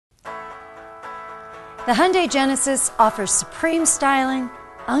The Hyundai Genesis offers supreme styling,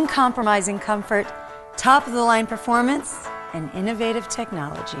 uncompromising comfort, top-of-the-line performance, and innovative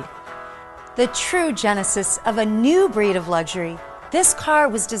technology. The true genesis of a new breed of luxury, this car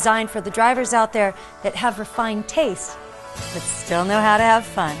was designed for the drivers out there that have refined taste, but still know how to have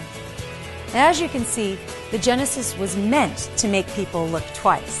fun. As you can see, the Genesis was meant to make people look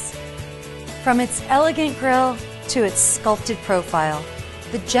twice. From its elegant grille to its sculpted profile,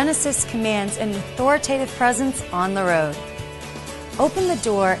 the Genesis commands an authoritative presence on the road. Open the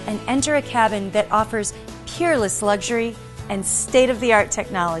door and enter a cabin that offers peerless luxury and state-of-the-art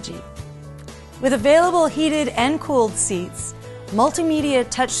technology. With available heated and cooled seats, multimedia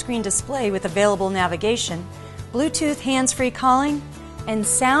touchscreen display with available navigation, Bluetooth hands-free calling, and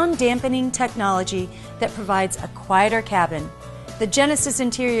sound dampening technology that provides a quieter cabin, the Genesis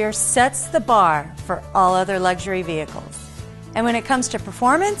interior sets the bar for all other luxury vehicles. And when it comes to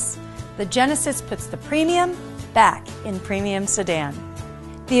performance, the Genesis puts the premium back in premium sedan.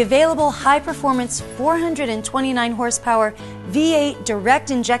 The available high-performance 429 horsepower V8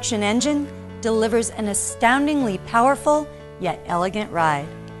 direct injection engine delivers an astoundingly powerful yet elegant ride.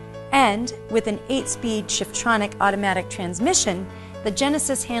 And with an 8-speed Shiftronic automatic transmission, the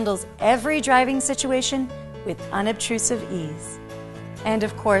Genesis handles every driving situation with unobtrusive ease. And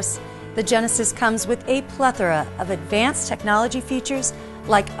of course, the Genesis comes with a plethora of advanced technology features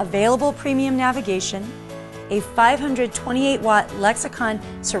like available premium navigation, a 528-watt Lexicon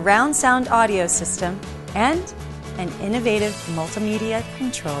surround sound audio system, and an innovative multimedia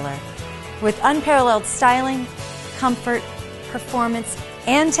controller. With unparalleled styling, comfort, performance,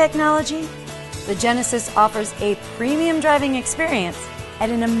 and technology, the Genesis offers a premium driving experience at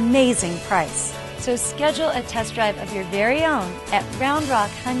an amazing price. So schedule a test drive of your very own at Round Rock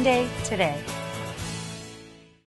Hyundai today.